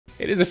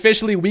It is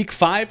officially week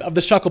 5 of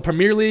the Shuckle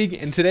Premier League,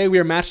 and today we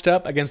are matched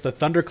up against the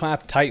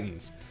Thunderclap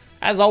Titans.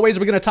 As always,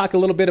 we're going to talk a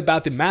little bit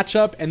about the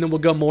matchup, and then we'll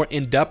go more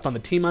in depth on the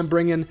team I'm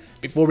bringing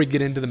before we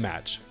get into the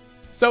match.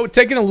 So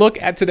taking a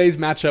look at today's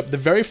matchup, the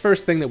very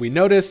first thing that we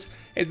notice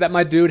is that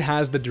my dude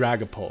has the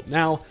Dragapult.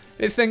 Now,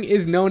 this thing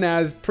is known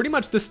as pretty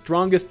much the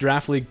strongest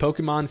Draft League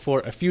Pokemon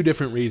for a few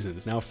different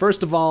reasons. Now,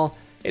 first of all,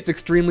 it's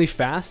extremely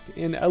fast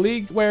in a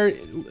league where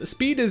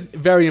speed is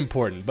very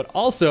important, but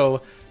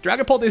also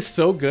Dragapult is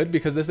so good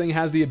because this thing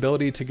has the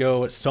ability to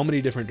go so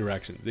many different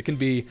directions. It can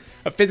be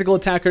a physical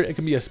attacker, it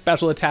can be a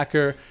special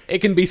attacker, it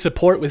can be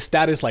support with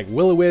status like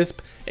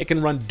Will-O-Wisp, it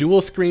can run dual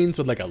screens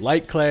with like a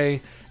Light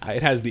Clay,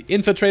 it has the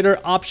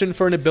Infiltrator option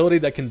for an ability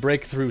that can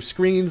break through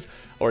screens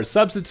or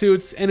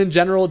substitutes, and in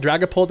general,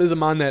 Dragapult is a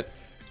mon that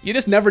you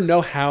just never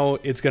know how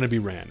it's going to be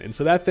ran. And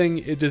so that thing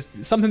is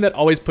just something that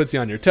always puts you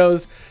on your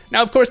toes.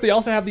 Now, of course, they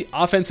also have the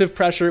offensive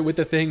pressure with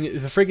the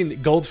freaking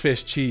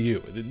Goldfish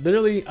Chi-Yu.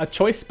 Literally a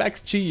Choice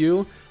Specs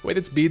Chi-Yu with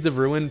its Beads of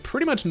Ruin.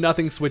 Pretty much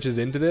nothing switches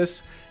into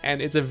this.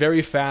 And it's a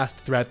very fast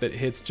threat that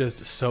hits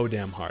just so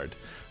damn hard.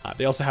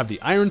 They also have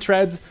the Iron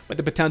Treads with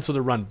the potential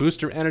to run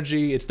booster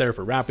energy. It's there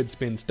for Rapid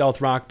Spin,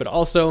 Stealth Rock, but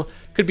also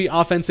could be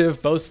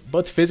offensive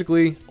both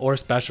physically or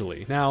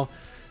specially. Now,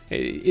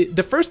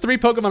 the first 3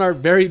 Pokemon are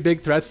very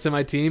big threats to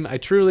my team. I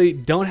truly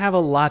don't have a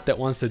lot that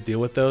wants to deal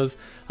with those.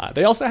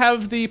 They also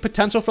have the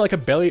potential for like a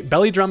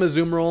Belly Drum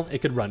Azumarill. It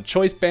could run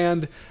Choice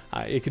Band.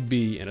 It could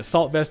be an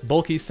Assault Vest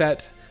bulky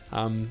set.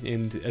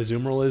 And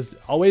Azumarill is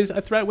always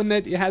a threat when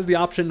it has the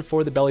option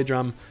for the Belly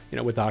Drum,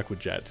 with Aqua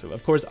Jet. So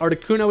of course,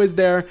 Articuno is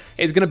there.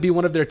 It's going to be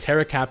one of their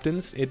Terra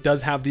captains. It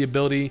does have the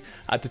ability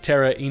to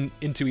Terra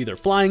into either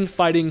Flying,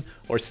 Fighting,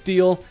 or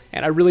Steel.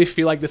 And I really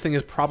feel like this thing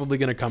is probably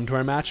going to come to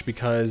our match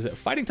because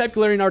Fighting type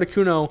Galarian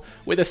Articuno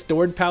with a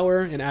stored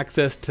power and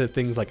access to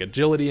things like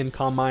Agility and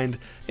Calm Mind,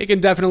 it can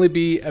definitely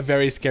be a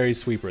very scary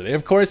sweeper. They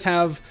of course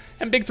have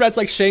big threats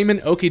like Shaman.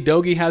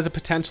 Okidogi has a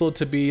potential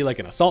to be like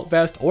an Assault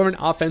Vest or an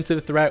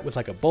offensive threat with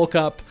like a Bulk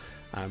Up.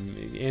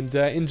 In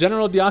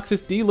general,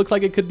 Deoxys D looks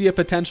like it could be a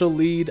potential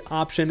lead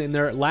option in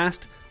their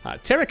last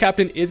Terra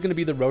Captain is going to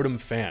be the Rotom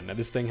Fan. Now,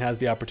 this thing has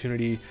the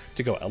opportunity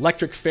to go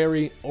Electric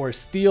Fairy or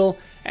Steel,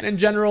 and in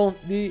general,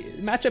 the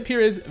matchup here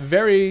is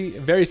very,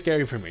 very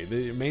scary for me.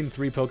 The main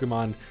 3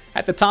 Pokemon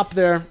at the top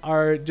there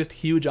are just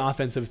huge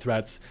offensive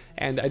threats,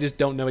 and I just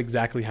don't know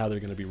exactly how they're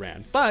going to be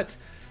ran. But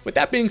with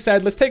that being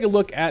said, let's take a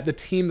look at the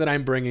team that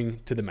I'm bringing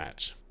to the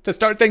match. To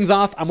start things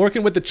off, I'm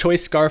working with the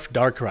Choice Scarf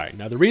Darkrai.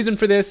 Now, the reason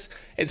for this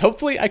is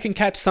hopefully I can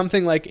catch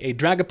something like a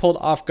Dragapult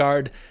off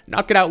guard,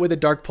 knock it out with a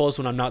Dark Pulse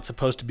when I'm not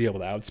supposed to be able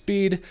to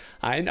outspeed.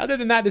 And other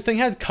than that, this thing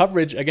has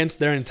coverage against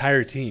their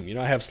entire team.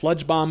 I have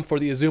Sludge Bomb for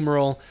the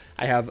Azumarill,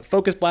 I have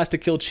Focus Blast to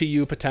kill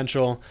Chi-Yu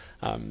potential,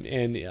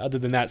 and other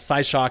than that,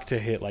 Psyshock to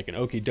hit like an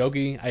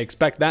Okidogi. I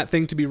expect that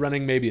thing to be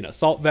running maybe an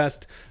Assault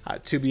Vest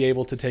to be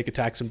able to take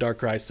attacks from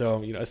Darkrai, so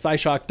a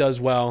Psyshock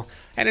does well.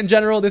 And in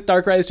general, this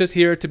Darkrai is just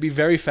here to be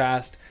very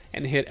fast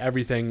and hit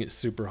everything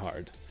super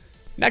hard.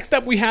 Next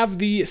up, we have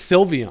the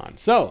Sylveon.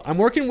 So I'm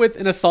working with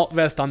an Assault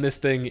Vest on this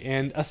thing,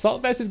 and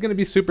Assault Vest is going to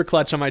be super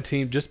clutch on my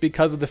team just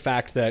because of the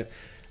fact that,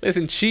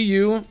 listen,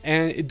 Chi-Yu,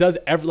 and it does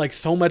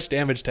so much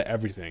damage to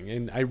everything,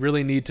 and I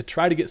really need to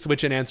try to get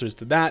switch-in answers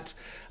to that,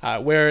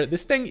 where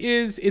this thing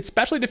it's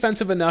specially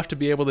defensive enough to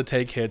be able to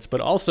take hits,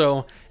 but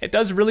also it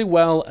does really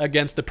well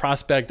against the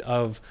prospect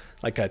of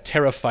like a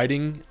Terra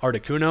Fighting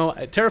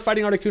Articuno. Terra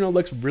Fighting Articuno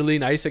looks really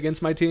nice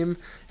against my team,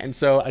 and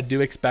so I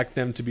do expect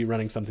them to be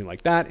running something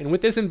like that. And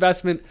with this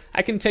investment,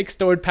 I can take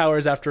stored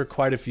powers after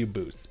quite a few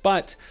boosts.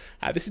 But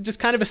this is just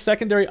kind of a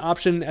secondary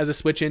option as a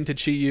switch into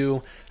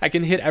Chi-Yu. I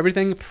can hit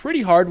everything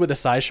pretty hard with a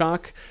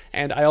Psyshock,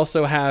 and I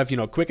also have,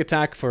 Quick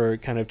Attack for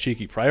kind of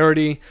cheeky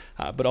priority,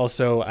 but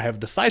also I have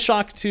the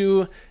Psyshock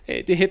to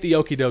hit the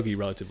Okidogi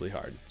relatively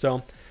hard.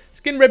 So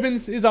Skin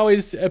Ribbons is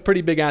always a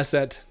pretty big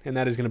asset, and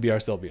that is going to be our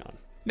Sylveon.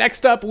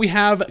 Next up, we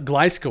have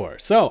Gliscor.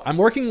 So I'm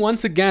working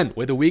once again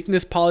with a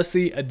Weakness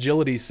Policy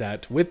Agility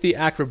set with the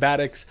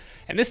Acrobatics,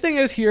 and this thing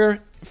is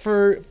here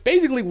for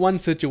basically one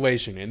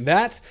situation, and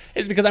that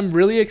is because I'm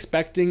really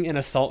expecting an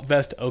Assault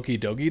Vest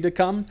Okidogi to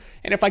come,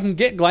 and if I can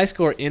get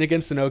Gliscor in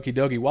against an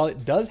Okidogi, while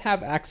it does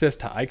have access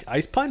to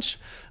Ice Punch,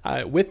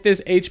 with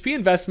this HP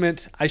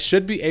investment, I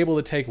should be able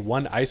to take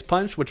 1 Ice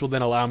Punch, which will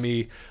then allow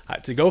me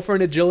to go for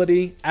an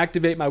Agility,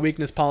 activate my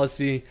Weakness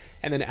Policy,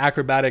 and then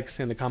Acrobatics,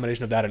 and the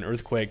combination of that and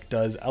Earthquake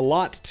does a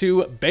lot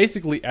to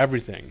basically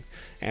everything.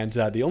 And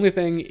the only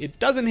thing it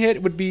doesn't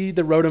hit would be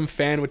the Rotom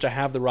Fan, which I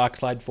have the Rock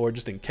Slide for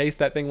just in case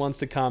that thing wants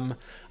to come.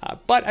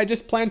 But I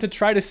just plan to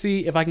try to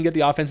see if I can get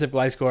the offensive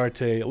Gliscor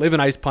to live an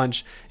Ice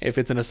Punch if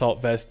it's an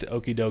Assault Vest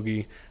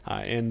Okidogi.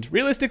 And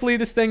realistically,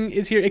 this thing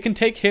is here. It can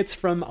take hits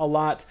from a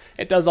lot.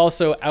 It does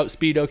also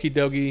outspeed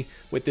Okidogi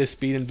with this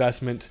speed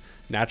investment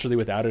naturally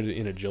without it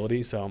in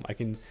agility. So I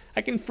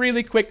can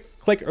freely click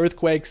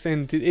Earthquakes,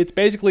 and it's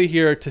basically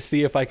here to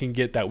see if I can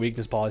get that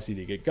Weakness Policy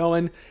to get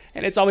going,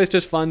 and it's always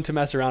just fun to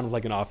mess around with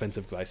like an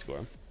offensive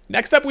Gliscor.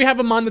 Next up, we have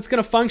a mon that's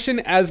going to function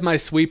as my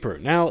sweeper.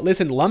 Now,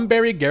 listen,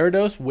 Lumberry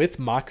Gyarados with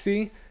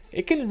Moxie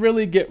it can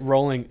really get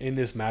rolling in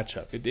this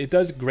matchup. It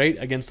does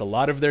great against a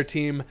lot of their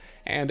team,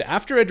 and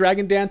after a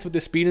Dragon Dance with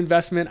the speed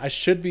investment, I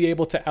should be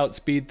able to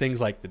outspeed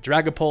things like the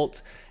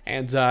Dragapult,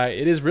 and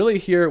it is really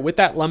here with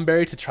that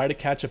Lumberry to try to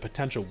catch a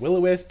potential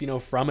Will-O-Wisp, you know,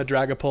 from a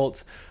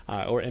Dragapult,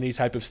 or any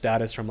type of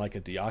status from like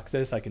a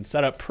Deoxys. I can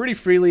set up pretty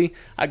freely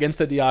against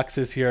a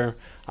Deoxys here,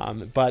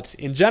 but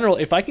in general,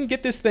 if I can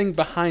get this thing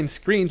behind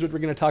screens, which we're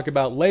going to talk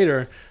about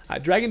later,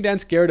 Dragon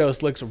Dance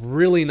Gyarados looks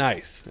really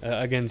nice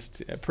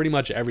against pretty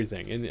much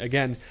everything. And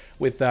again,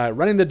 with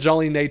running the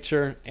Jolly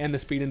nature and the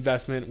speed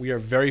investment, we are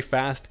very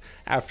fast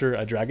after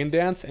a Dragon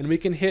Dance, and we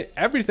can hit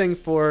everything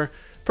for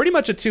pretty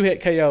much a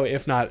 2-hit KO,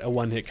 if not a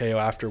 1-hit KO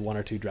after 1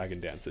 or 2 Dragon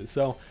Dances.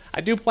 So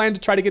I do plan to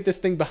try to get this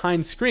thing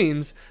behind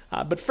screens,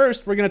 but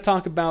first we're going to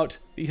talk about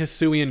the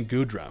Hisuian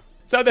Goodra.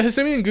 So the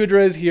Hisuian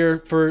Goodra is here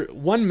for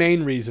one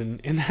main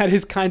reason, and that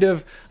is kind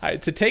of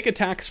to take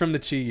attacks from the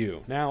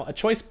Chi-Yu. Now, a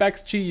Choice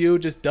Specs Chi-Yu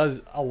just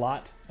does a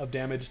lot of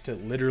damage to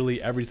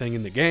literally everything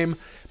in the game,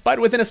 but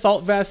with an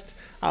Assault Vest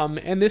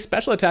and this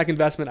special attack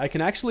investment, I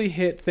can actually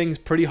hit things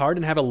pretty hard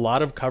and have a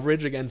lot of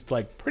coverage against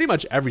like pretty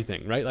much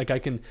everything, right? Like I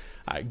can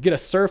get a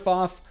Surf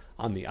off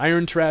on the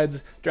Iron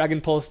Treads.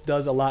 Dragon Pulse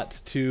does a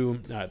lot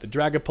to the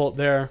Dragapult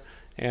there.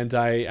 And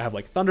I have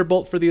like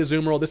Thunderbolt for the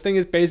Azumarill. This thing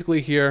is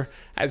basically here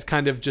as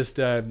kind of just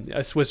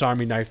a Swiss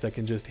Army knife that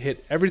can just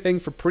hit everything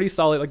for pretty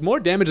solid, like more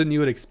damage than you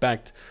would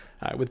expect.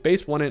 With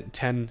base 1 and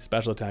 10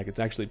 special attack, it's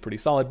actually pretty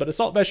solid. But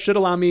Assault Vest should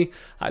allow me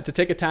to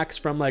take attacks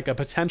from like a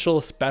potential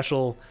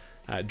special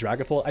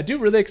Dragapult. I do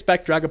really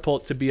expect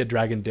Dragapult to be a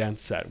Dragon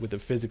Dance set with a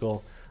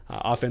physical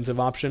offensive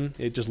option.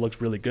 It just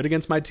looks really good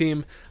against my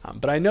team,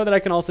 but I know that I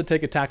can also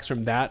take attacks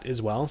from that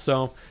as well.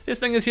 So this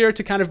thing is here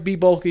to kind of be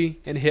bulky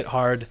and hit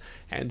hard,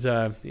 and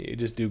you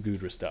just do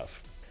Goodra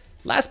stuff.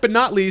 Last but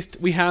not least,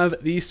 we have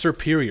the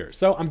Serperior.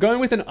 So I'm going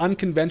with an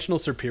unconventional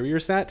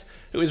Serperior set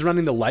who is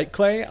running the Light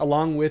Clay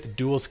along with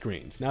dual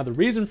screens. Now the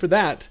reason for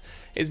that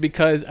is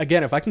because,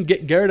 again, if I can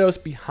get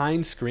Gyarados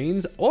behind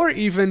screens, or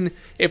even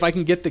if I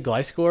can get the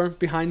Gliscor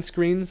behind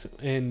screens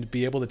and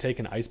be able to take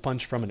an Ice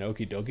Punch from an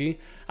Okidogi,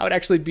 I would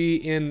actually be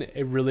in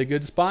a really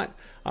good spot.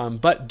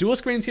 But dual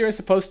screens here is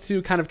supposed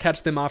to kind of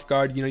catch them off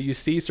guard. You know, you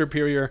see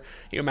Serperior,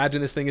 you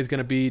imagine this thing is going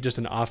to be just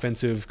an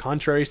offensive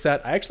contrary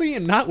set. I actually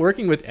am not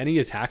working with any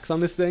attacks on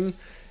this thing,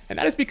 and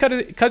that is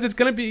because it's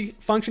going to be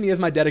functioning as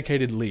my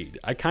dedicated lead.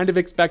 I kind of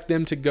expect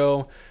them to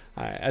go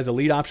as a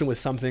lead option with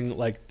something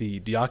like the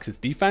Deoxys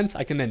defense.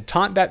 I can then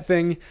taunt that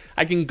thing,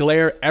 I can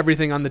glare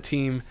everything on the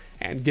team,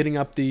 and getting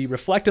up the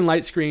Reflect and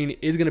Light screen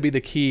is going to be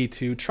the key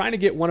to trying to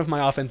get one of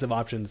my offensive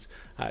options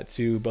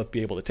to both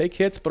be able to take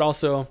hits, but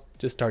also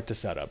just start to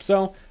set up.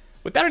 So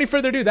without any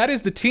further ado, that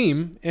is the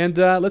team, and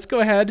let's go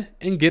ahead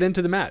and get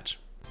into the match.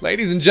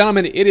 Ladies and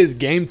gentlemen, it is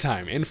game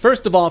time. And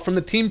first of all, from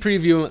the team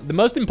preview, the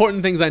most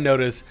important things I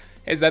notice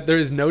is that there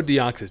is no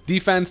Deoxys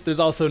defense, there's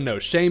also no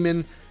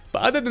Shaman,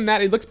 but other than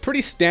that, it looks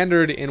pretty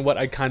standard in what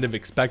I kind of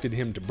expected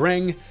him to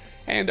bring.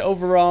 And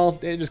overall,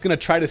 they're just going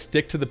to try to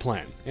stick to the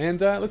plan.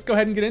 And let's go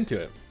ahead and get into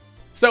it.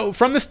 So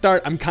from the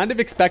start, I'm kind of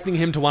expecting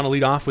him to want to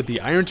lead off with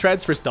the Iron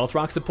Treads for Stealth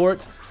Rock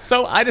support.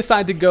 So I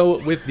decide to go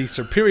with the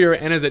Serperior,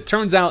 and as it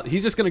turns out,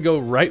 he's just going to go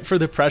right for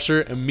the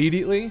pressure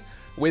immediately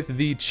with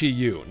the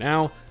Chi-Yu.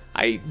 Now,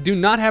 I do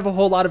not have a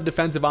whole lot of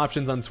defensive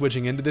options on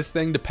switching into this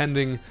thing,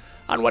 depending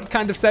on what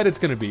kind of set it's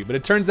going to be, but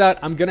it turns out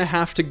I'm going to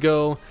have to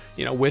go,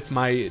 you know, with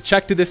my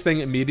check to this thing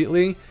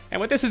immediately.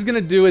 And what this is going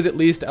to do is at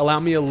least allow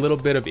me a little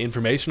bit of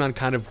information on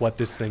kind of what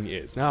this thing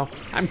is. Now,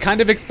 I'm kind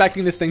of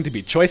expecting this thing to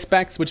be Choice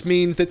Specs, which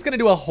means that it's going to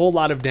do a whole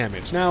lot of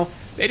damage. Now,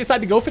 they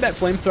decide to go for that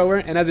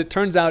Flamethrower, and as it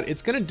turns out,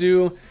 it's going to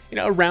do, you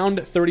know, around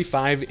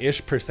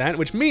 35-ish%,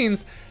 which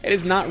means it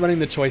is not running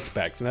the Choice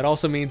Specs. And that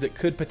also means it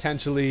could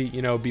potentially,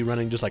 you know, be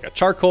running just like a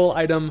Charcoal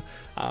item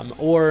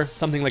or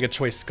something like a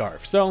Choice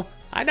Scarf. So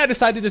I now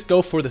decide to just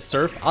go for the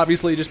Surf,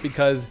 obviously just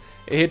because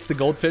it hits the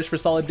Goldfish for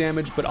solid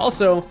damage, but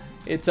also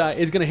it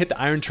is going to hit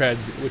the Iron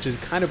Treads, which is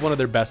kind of one of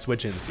their best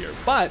switch-ins here.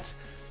 But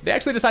they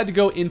actually decide to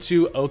go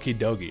into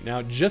Okidogi.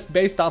 Now, just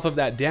based off of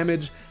that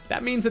damage,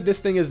 that means that this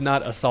thing is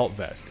not Assault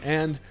Vest.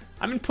 And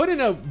I'm put in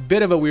a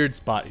bit of a weird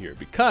spot here,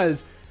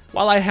 because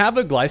while I have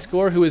a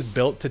Gliscor who is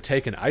built to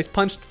take an Ice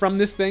Punch from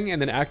this thing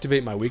and then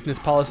activate my weakness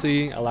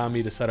policy, allow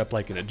me to set up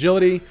like an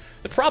Agility,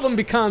 the problem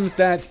becomes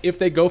that if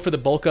they go for the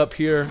bulk up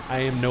here, I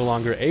am no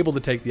longer able to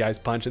take the Ice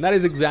Punch, and that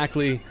is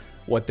exactly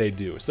what they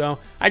do. So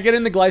I get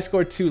in the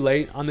Gliscor too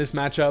late on this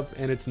matchup,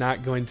 and it's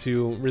not going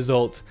to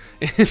result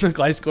in the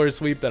Gliscor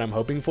sweep that I'm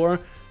hoping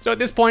for. So at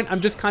this point, I'm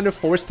just kind of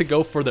forced to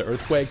go for the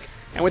Earthquake,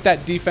 and with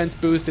that defense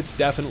boost, it's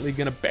definitely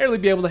going to barely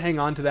be able to hang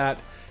on to that,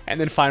 and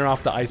then fire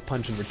off the Ice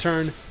Punch in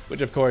return,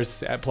 which of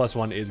course at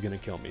 +1 is going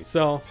to kill me.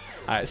 So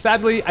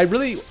sadly,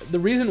 the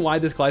reason why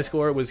this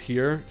Gliscor was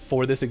here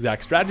for this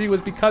exact strategy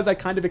was because I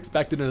kind of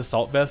expected an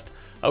Assault Vest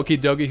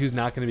Okidogi who's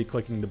not going to be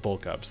clicking the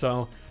bulk up.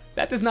 So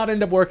that does not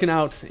end up working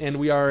out, and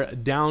we are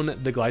down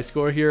the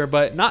Gliscor here,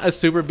 but not a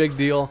super big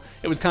deal.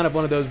 It was kind of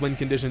one of those win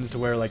conditions to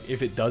where, like,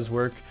 if it does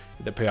work,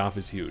 the payoff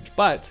is huge.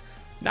 But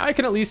now I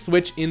can at least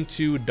switch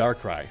into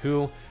Darkrai,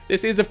 who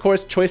This is, of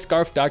course, Choice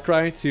Scarf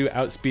Darkrai to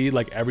outspeed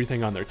like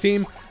everything on their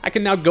team. I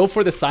can now go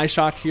for the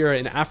Psyshock here,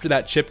 and after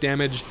that chip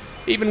damage,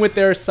 even with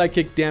their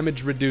Psychic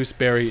Damage Reduced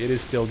Berry, it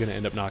is still going to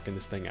end up knocking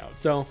this thing out.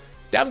 So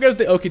down goes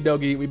the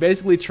Okidogi. We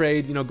basically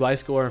trade,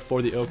 Gliscor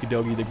for the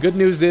Okidogi. The good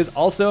news is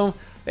also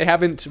they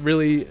haven't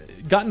really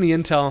gotten the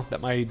intel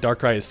that my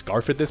Darkrai is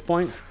Scarf at this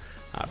point.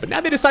 But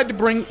now they decide to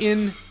bring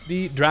in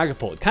the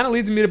Dragapult. It kind of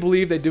leads me to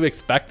believe they do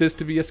expect this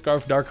to be a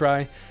Scarf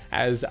Darkrai,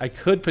 as I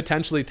could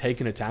potentially take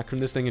an attack from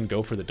this thing and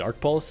go for the Dark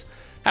Pulse.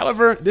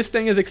 However, this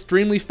thing is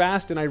extremely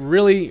fast, and I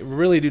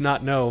really do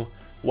not know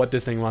what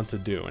this thing wants to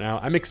do. Now,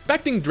 I'm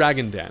expecting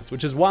Dragon Dance,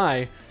 which is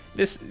why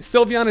this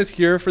Sylveon is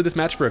here for this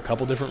match for a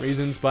couple different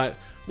reasons, but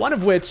one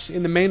of which,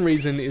 and the main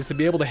reason, is to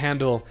be able to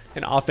handle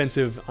an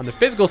offensive, on the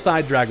physical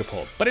side,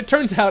 Dragapult. But it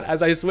turns out,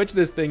 as I switch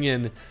this thing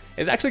in,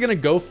 it's actually going to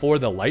go for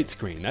the Light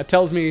Screen. That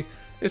tells me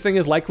this thing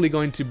is likely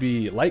going to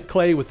be Light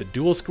Clay with the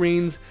dual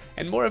screens,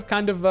 and more of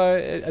kind of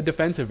a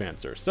defensive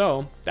answer.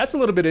 So that's a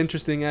little bit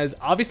interesting, as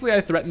obviously I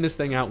threatened this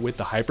thing out with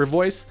the Hyper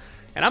Voice,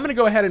 and I'm going to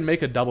go ahead and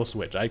make a double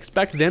switch. I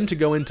expect them to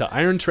go into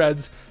Iron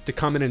Treads to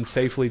come in and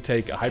safely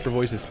take a Hyper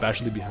Voice,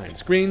 especially behind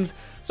screens.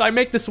 So I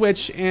make the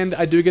switch, and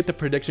I do get the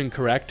prediction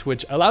correct,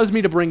 which allows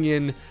me to bring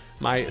in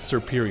my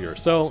Superior.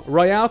 So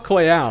Royale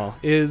Coyale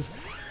is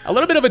a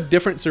little bit of a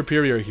different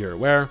Superior here,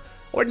 where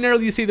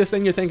ordinarily you see this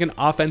thing, you're thinking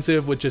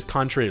offensive, which is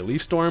contrary to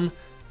Leaf Storm,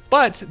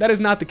 but that is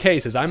not the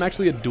case, as I'm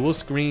actually a dual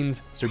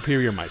screens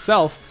Superior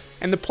myself,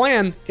 and the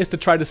plan is to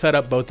try to set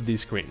up both of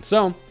these screens.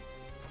 So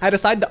I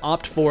decided to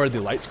opt for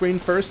the Light Screen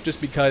first, just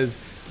because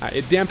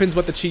it dampens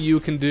what the Chi-Yu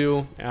can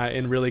do,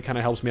 and really kind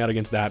of helps me out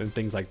against that and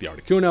things like the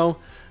Articuno.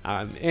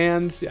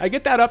 And I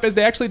get that up as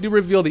they actually do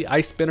reveal the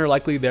Ice Spinner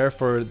likely there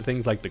for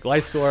things like the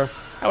Gliscor.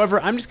 However,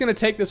 I'm just going to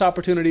take this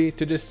opportunity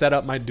to just set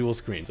up my dual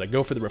screens. I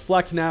go for the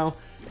Reflect now,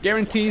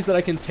 guarantees that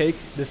I can take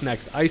this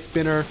next Ice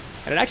Spinner,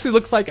 and it actually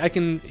looks like I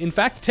can in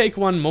fact take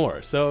one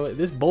more. So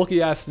this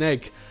bulky ass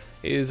snake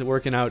is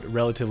working out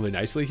relatively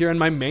nicely here, and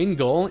my main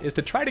goal is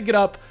to try to get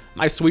up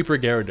my Sweeper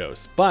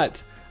Gyarados,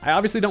 but I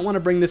obviously don't want to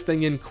bring this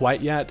thing in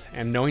quite yet,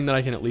 and knowing that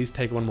I can at least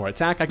take one more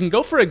attack, I can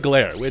go for a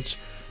Glare, which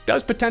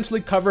does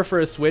potentially cover for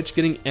a switch.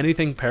 Getting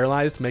anything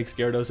paralyzed makes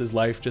Gyarados'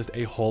 life just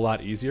a whole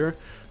lot easier,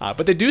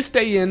 but they do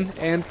stay in,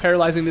 and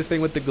paralyzing this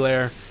thing with the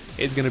Glare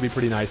is going to be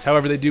pretty nice.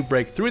 However, they do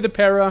break through the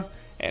para,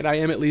 and I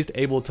am at least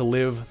able to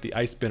live the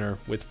Ice Spinner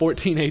with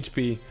 14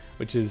 HP,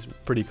 which is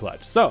pretty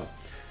clutch. So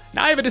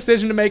now I have a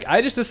decision to make.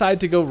 I just decided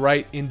to go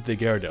right into the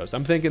Gyarados.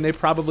 I'm thinking they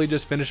probably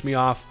just finish me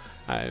off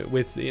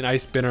with an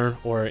Ice Spinner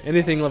or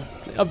anything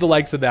of the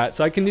likes of that.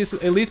 So I can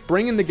at least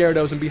bring in the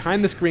Gyarados, and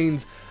behind the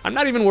screens, I'm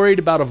not even worried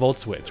about a Volt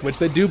Switch, which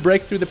they do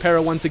break through the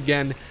para once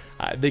again.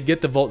 They get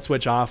the Volt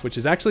Switch off, which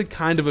is actually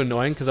kind of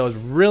annoying because I was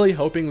really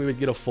hoping we would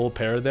get a full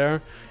pair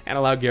there and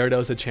allow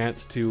Gyarados a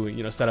chance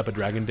to, set up a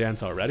Dragon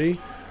Dance already.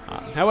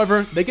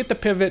 However, they get the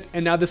pivot,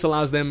 and now this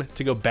allows them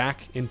to go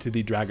back into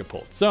the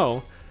Dragapult.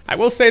 So I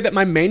will say that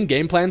my main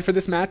game plan for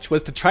this match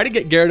was to try to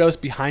get Gyarados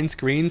behind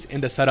screens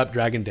and to set up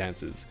Dragon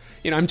Dances.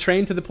 I'm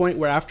trained to the point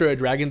where after a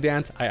Dragon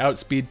Dance, I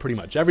outspeed pretty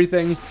much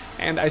everything,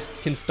 and I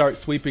can start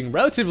sweeping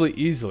relatively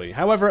easily.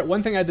 However,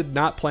 one thing I did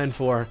not plan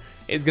for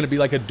is going to be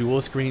like a dual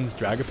screens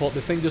Dragapult.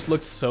 This thing just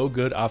looked so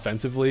good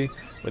offensively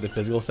with a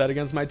physical set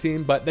against my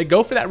team, but they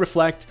go for that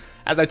Reflect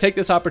as I take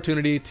this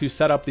opportunity to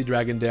set up the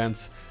Dragon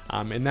Dance,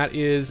 and that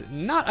is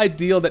not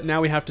ideal that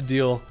now we have to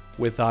deal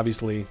with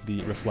obviously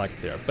the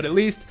Reflect there. But at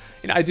least,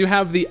 I do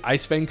have the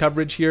Ice Fang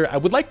coverage here. I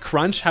would like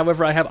Crunch,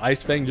 however I have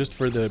Ice Fang just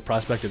for the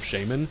prospect of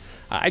Shaman.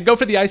 I'd go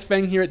for the Ice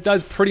Fang here. It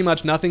does pretty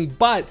much nothing,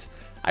 but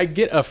I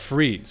get a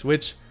Freeze,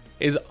 which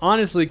is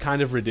honestly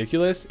kind of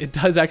ridiculous. It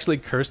does actually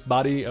Cursed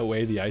Body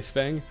away the Ice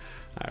Fang,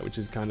 which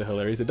is kind of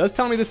hilarious. It does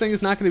tell me this thing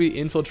is not going to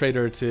be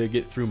Infiltrator to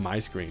get through my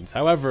screens.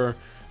 However,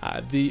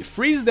 the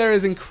Freeze there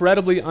is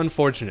incredibly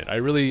unfortunate. I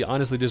really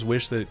honestly just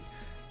wish that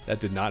that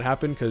did not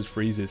happen because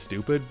Freeze is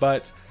stupid,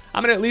 but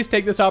I'm going to at least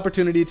take this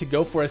opportunity to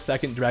go for a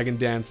second Dragon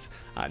Dance,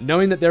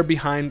 knowing that they're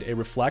behind a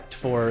Reflect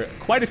for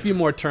quite a few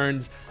more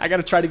turns. I got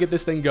to try to get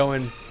this thing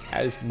going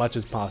as much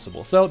as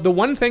possible. So the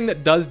one thing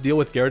that does deal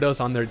with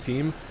Gyarados on their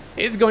team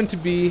is going to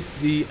be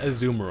the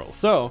Azumarill.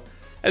 So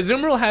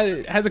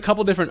Azumarill has a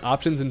couple different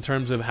options in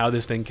terms of how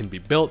this thing can be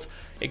built.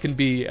 It can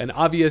be an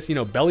obvious,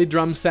 belly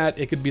drum set.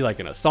 It could be like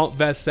an Assault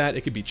Vest set.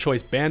 It could be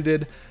Choice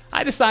Banded.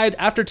 I decide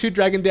after 2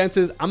 Dragon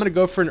Dances, I'm going to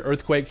go for an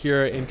Earthquake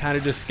here and kind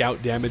of just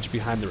scout damage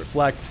behind the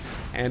Reflect.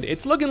 And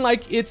it's looking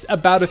like it's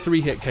about a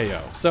 3-hit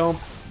KO. So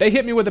they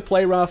hit me with a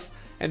Play Rough,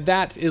 and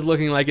that is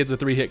looking like it's a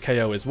 3-hit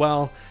KO as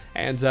well.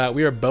 And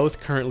we are both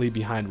currently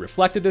behind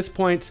Reflect at this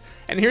point.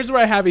 And here's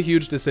where I have a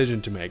huge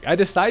decision to make. I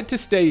decide to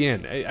stay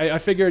in. I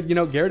figured,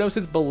 Gyarados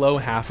is below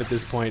half at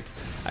this point.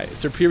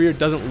 Superior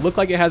doesn't look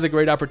like it has a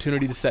great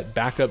opportunity to set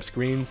backup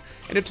screens.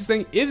 And if this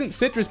thing isn't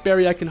Citrus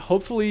Berry, I can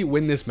hopefully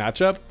win this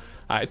matchup.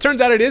 It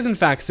turns out it is in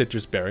fact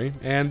Citrus Berry,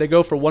 and they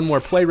go for one more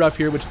Play Rough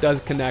here, which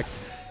does connect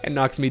and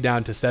knocks me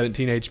down to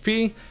 17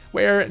 HP,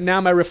 where now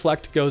my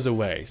Reflect goes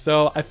away.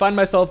 So I find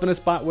myself in a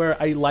spot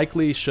where I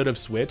likely should have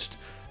switched.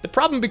 The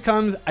problem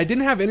becomes I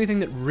didn't have anything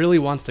that really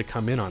wants to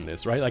come in on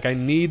this, right? Like I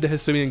need the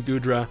Hisuian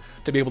Gudra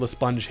to be able to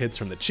sponge hits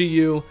from the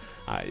Chi-Yu.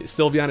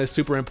 Sylveon is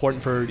super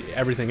important for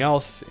everything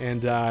else,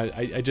 and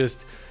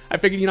I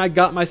figured, I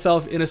got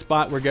myself in a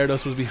spot where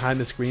Gyarados was behind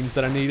the screens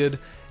that I needed,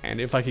 and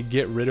if I could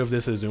get rid of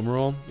this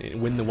Azumarill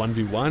and win the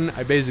 1v1,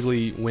 I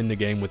basically win the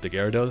game with the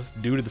Gyarados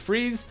due to the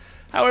freeze.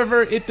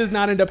 However, it does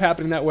not end up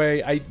happening that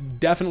way. I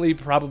definitely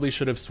probably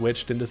should have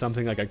switched into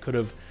something like I could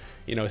have,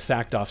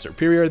 sacked off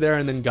Superior there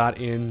and then got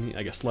in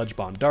like a Sludge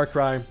Bomb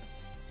Darkrai.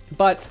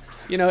 But,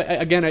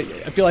 again, I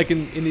feel like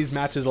in these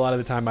matches, a lot of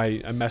the time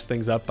I mess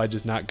things up by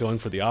just not going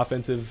for the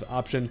offensive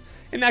option.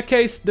 In that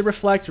case, the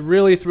Reflect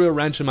really threw a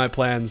wrench in my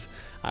plans,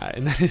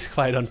 and that is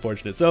quite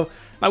unfortunate. So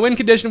my win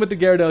condition with the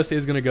Gyarados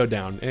is going to go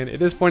down, and at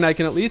this point I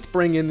can at least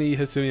bring in the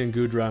Hisuian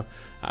Gudra,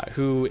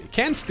 who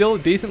can still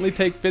decently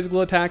take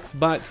physical attacks,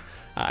 but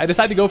I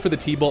decide to go for the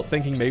T-Bolt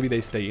thinking maybe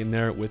they stay in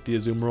there with the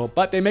Azumarill,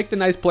 but they make the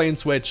nice play and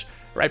switch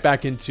right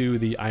back into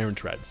the Iron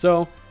Tread.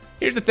 So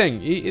here's the thing,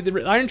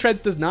 the Iron Treads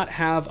does not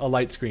have a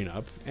light screen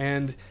up,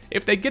 and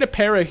if they get a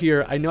para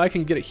here, I know I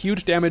can get a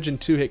huge damage and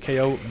 2-hit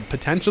KO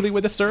potentially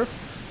with a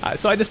Surf.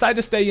 So I decide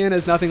to stay in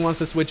as nothing wants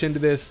to switch into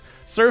this.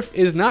 Surf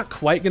is not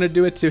quite going to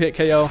do a 2-hit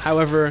KO,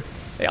 however,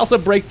 they also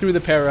break through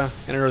the para,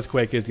 and an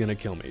Earthquake is going to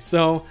kill me.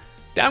 So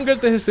down goes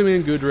the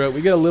Hisuian Gudra.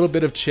 We get a little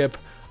bit of chip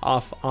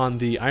off on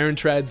the Iron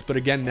Treads, but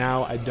again,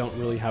 now I don't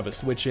really have a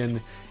switch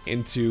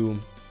into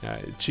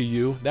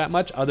Chi-Yu that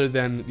much, other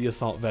than the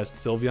Assault Vest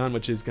Sylveon,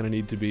 which is gonna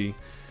need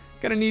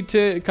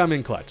to come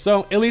in clutch.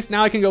 So at least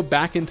now I can go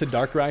back into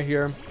Darkrai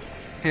here,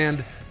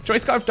 and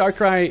Choice Scarf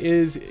Darkrai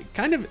is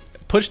kind of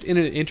pushed in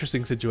an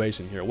interesting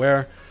situation here,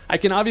 where I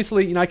can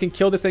obviously, I can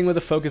kill this thing with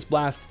a Focus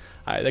Blast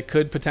that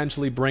could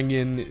potentially bring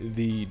in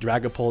the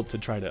Dragapult to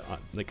try to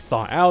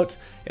thaw out.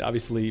 It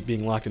obviously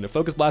being locked into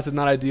Focus Blast is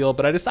not ideal,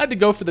 but I decide to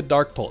go for the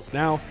Dark Pulse.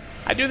 Now,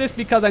 I do this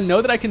because I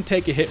know that I can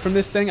take a hit from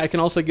this thing. I can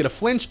also get a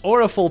flinch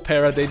or a full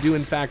para. They do,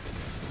 in fact,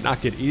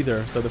 not get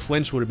either, so the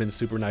flinch would have been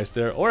super nice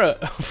there, or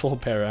a full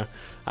para,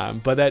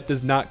 but that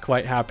does not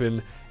quite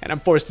happen, and I'm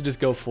forced to just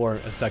go for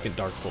a second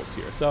Dark Pulse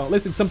here. So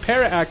listen, some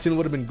para action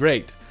would have been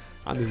great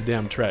on these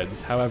damn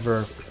Treads.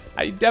 However,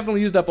 I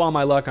definitely used up all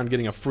my luck on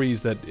getting a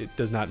freeze that it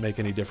does not make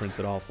any difference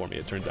at all for me,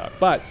 it turns out.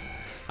 But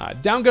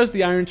down goes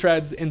the Iron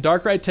Treads, and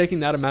Darkrai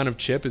taking that amount of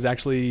chip is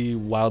actually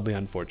wildly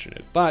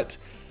unfortunate. But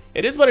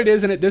it is what it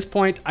is, and at this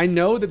point, I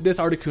know that this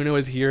Articuno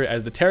is here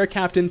as the Terra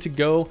Captain to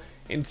go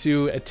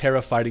into a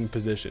Terra fighting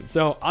position.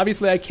 So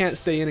obviously I can't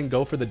stay in and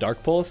go for the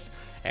Dark Pulse,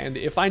 and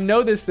if I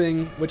know this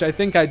thing, which I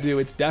think I do,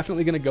 it's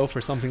definitely going to go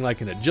for something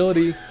like an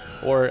Agility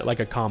or like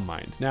a Calm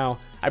Mind. Now,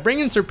 I bring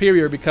in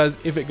Superior because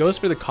if it goes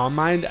for the Calm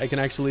Mind, I can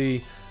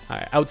actually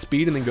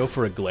outspeed and then go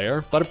for a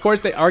Glare. But of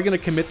course, they are going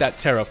to commit that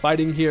Terra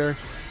Fighting here,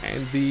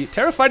 and the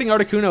Terra Fighting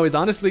Articuno is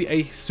honestly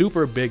a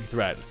super big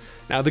threat.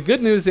 Now, the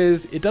good news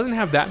is it doesn't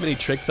have that many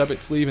tricks up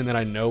its sleeve, and that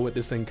I know what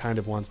this thing kind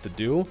of wants to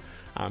do.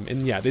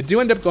 And yeah, they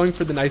do end up going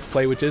for the nice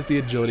play, which is the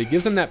Agility.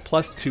 Gives them that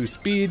 +2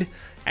 speed,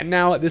 and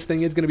now this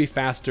thing is going to be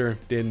faster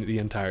than the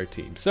entire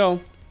team. So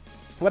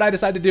what I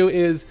decide to do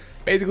is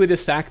basically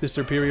just sack the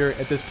Superior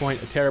at this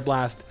point, a Terra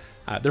Blast.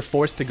 They're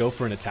forced to go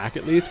for an attack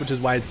at least, which is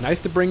why it's nice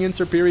to bring in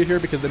Superior here,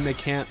 because then they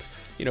can't,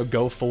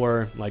 go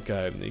for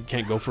they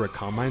can't go for a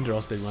Calm Mind, or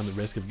else they run the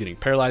risk of getting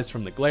paralyzed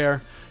from the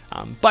Glare.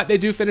 But they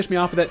do finish me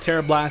off with that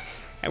Terra Blast,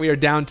 and we are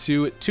down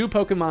to 2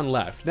 Pokemon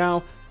left.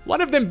 Now, one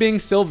of them being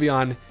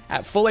Sylveon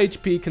at full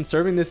HP,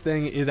 conserving this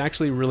thing is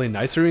actually really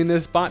nice for me in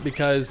this spot,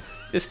 because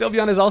this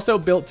Sylveon is also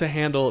built to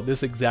handle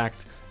this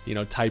exact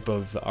type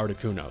of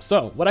Articuno.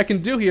 So what I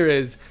can do here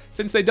is,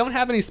 since they don't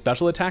have any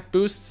special attack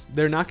boosts,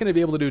 they're not going to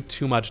be able to do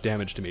too much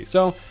damage to me.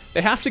 So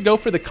they have to go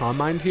for the Calm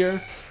Mind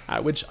here,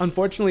 which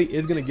unfortunately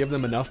is going to give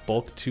them enough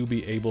bulk to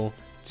be able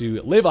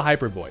to live a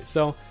Hyper Voice.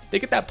 So they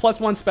get that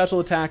 +1 special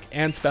attack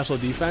and special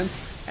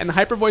defense, and the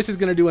Hyper Voice is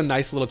going to do a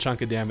nice little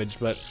chunk of damage,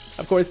 but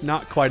of course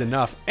not quite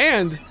enough.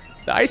 And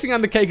the icing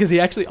on the cake is he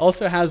actually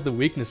also has the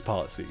weakness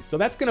policy. So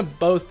that's going to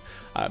both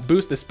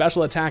boost the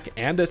special attack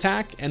and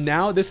attack, and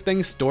now this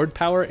thing's stored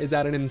power is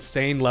at an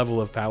insane level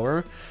of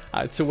power,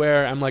 to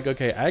where I'm like,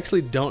 okay, I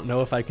actually don't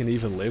know if I can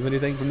even live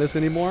anything from this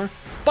anymore.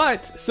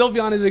 But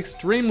Sylveon is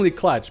extremely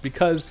clutch,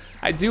 because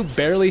I do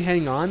barely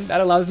hang on.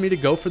 That allows me to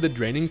go for the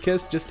Draining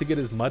Kiss just to get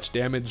as much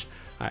damage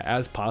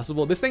as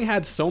possible. This thing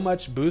had so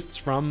much boosts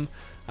from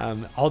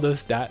all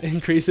those stat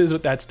increases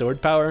with that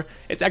stored power.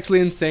 It's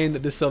actually insane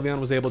that this Sylveon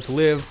was able to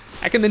live.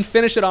 I can then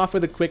finish it off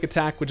with a quick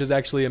attack, which is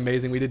actually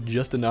amazing. We did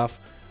just enough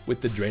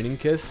with the Draining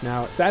Kiss.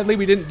 Now, sadly,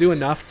 we didn't do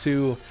enough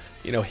to,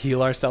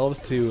 heal ourselves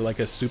to like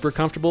a super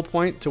comfortable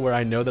point to where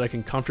I know that I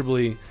can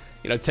comfortably,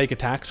 take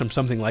attacks from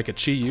something like a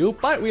Chi-Yu,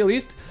 but we at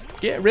least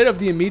get rid of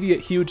the immediate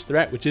huge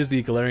threat, which is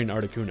the Galarian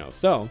Articuno.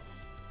 So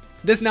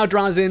this now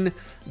draws in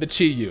the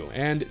Chi-Yu,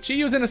 and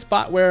Chi-Yu's in a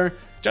spot where,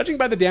 judging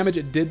by the damage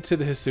it did to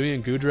the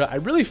Hisuian Gudra, I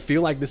really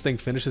feel like this thing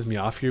finishes me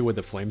off here with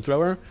a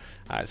Flamethrower.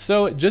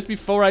 So just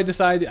before I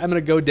decide I'm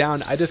going to go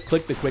down, I just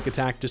click the quick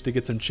attack just to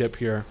get some chip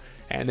here,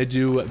 and they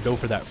do go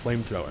for that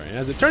Flamethrower. And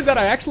as it turns out,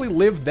 I actually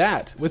lived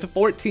that with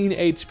 14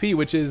 HP,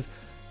 which is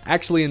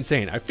actually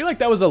insane. I feel like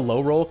that was a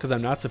low roll because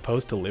I'm not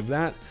supposed to live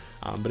that.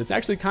 But it's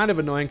actually kind of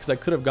annoying because I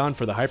could have gone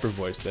for the Hyper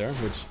Voice there,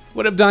 which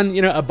would have done,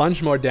 you know, a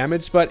bunch more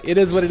damage, but it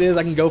is what it is.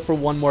 I can go for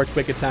one more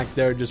quick attack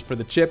there just for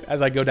the chip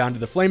as I go down to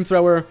the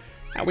Flamethrower.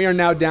 And we are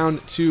now down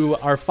to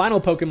our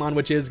final Pokemon,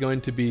 which is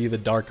going to be the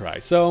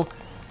Darkrai. So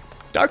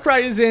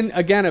Darkrai is in,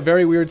 again, a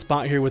very weird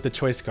spot here with the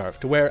Choice Scarf,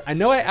 to where I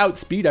know I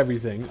outspeed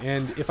everything,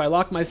 and if I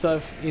lock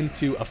myself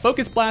into a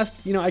Focus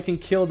Blast, you know, I can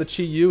kill the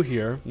Chi-Yu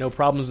here, no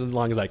problems as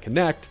long as I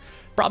connect.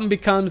 Problem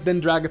becomes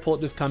then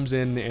Dragapult just comes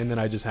in and then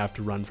I just have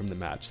to run from the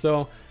match.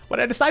 So what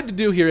I decided to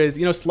do here is,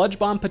 you know, Sludge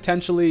Bomb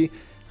potentially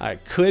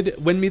could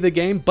win me the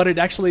game, but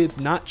it's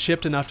not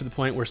chipped enough to the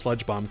point where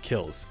Sludge Bomb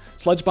kills.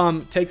 Sludge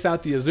Bomb takes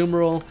out the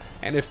Azumarill,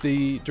 and if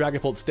the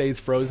Dragapult stays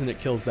frozen,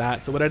 it kills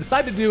that. So what I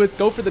decided to do is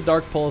go for the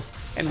Dark Pulse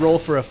and roll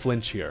for a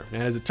flinch here.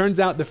 And as it turns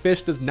out, the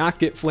fish does not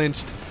get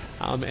flinched,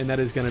 and that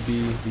is going to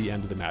be the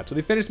end of the match. So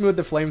they finished me with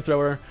the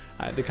Flamethrower.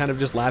 They kind of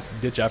just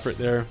last-ditch effort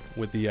there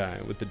with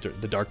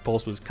the Dark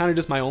Pulse was kind of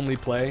just my only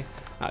play.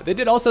 They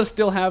did also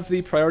still have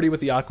the priority with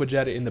the Aqua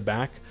Jet in the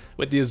back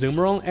with the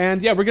Azumarill,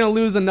 and yeah, we're gonna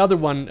lose another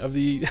one of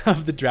the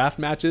draft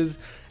matches,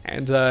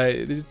 and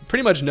there's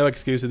pretty much no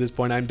excuse at this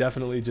point. I'm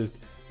definitely just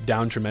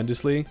down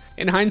tremendously.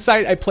 In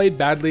hindsight, I played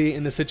badly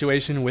in the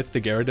situation with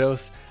the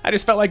Gyarados. I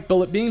just felt like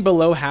being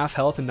below half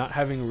health and not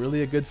having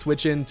really a good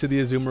switch in to the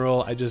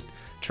Azumarill, I just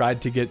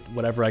tried to get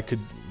whatever I could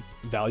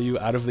value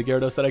out of the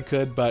Gyarados that I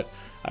could, but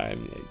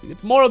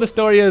moral of the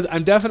story is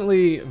I'm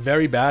definitely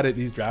very bad at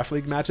these Draft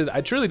League matches.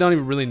 I truly don't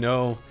even really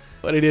know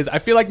what it is. I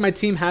feel like my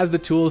team has the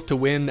tools to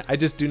win. I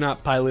just do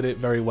not pilot it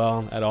very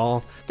well at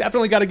all.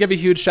 Definitely got to give a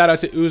huge shout out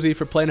to Uzi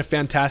for playing a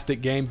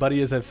fantastic game.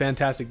 Buddy is a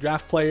fantastic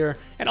draft player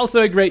and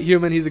also a great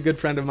human. He's a good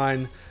friend of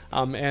mine.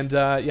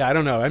 Yeah, I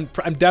don't know.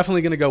 I'm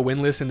definitely going to go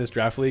winless in this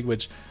Draft League,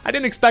 which I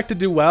didn't expect to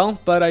do well,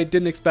 but I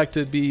didn't expect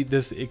to be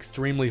this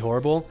extremely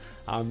horrible.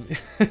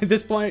 At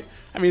this point,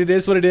 I mean, it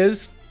is what it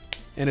is,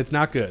 and it's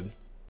not good.